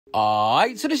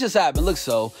Alright, so this just happened. Look,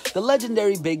 so the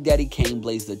legendary Big Daddy Kane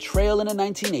blazed a trail in the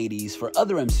 1980s for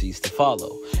other MCs to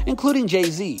follow, including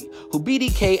Jay-Z, who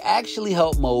BDK actually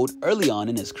helped mold early on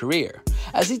in his career.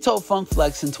 As he told Funk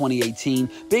Flex in 2018,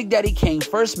 Big Daddy Kane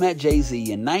first met Jay-Z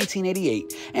in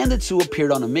 1988, and the two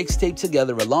appeared on a mixtape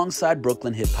together alongside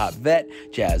Brooklyn hip-hop vet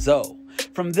Jaz-O.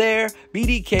 From there,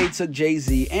 BDK took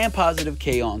Jay-Z and Positive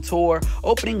K on tour,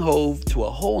 opening Hove to a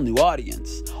whole new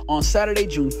audience. On Saturday,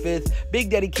 June 5th, Big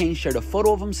Daddy Kane shared a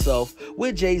photo of himself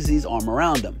with Jay-Z's arm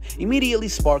around him, immediately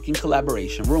sparking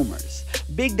collaboration rumors.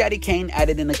 Big Daddy Kane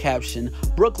added in the caption,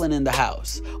 "Brooklyn in the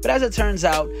house." But as it turns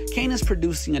out, Kane is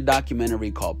producing a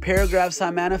documentary called Paragraphs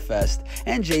I Manifest,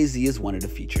 and Jay-Z is one of the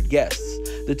featured guests.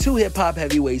 The two hip-hop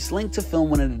heavyweights linked to film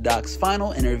one of the doc's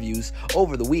final interviews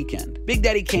over the weekend. Big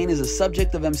Daddy Kane is a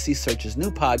subject of MC Search's new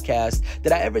podcast,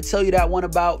 Did I Ever Tell You That One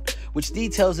About?, which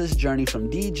details his journey from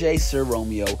DJ Sir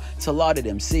Romeo to lauded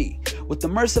MC. With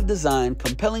immersive design,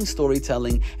 compelling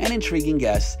storytelling, and intriguing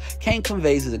guests, Kane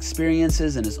conveys his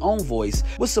experiences in his own voice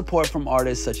with support from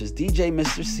artists such as DJ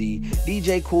Mr. C,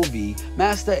 DJ Cool V,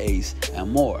 Master Ace,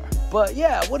 and more. But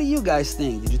yeah, what do you guys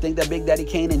think? Did you think that Big Daddy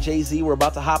Kane and Jay-Z were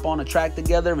about to hop on a track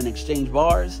together and exchange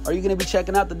bars? Are you going to be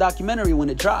checking out the documentary when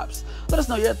it drops? Let us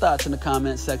know your thoughts in the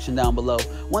comments section down below.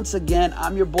 Once again,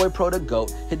 I'm your boy Pro the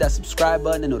Goat. Hit that subscribe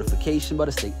button and notification bell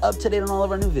to stay up to date on all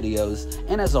of our new videos.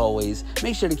 And as always,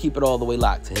 make sure to keep it all the way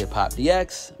locked to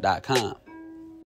hiphopdx.com.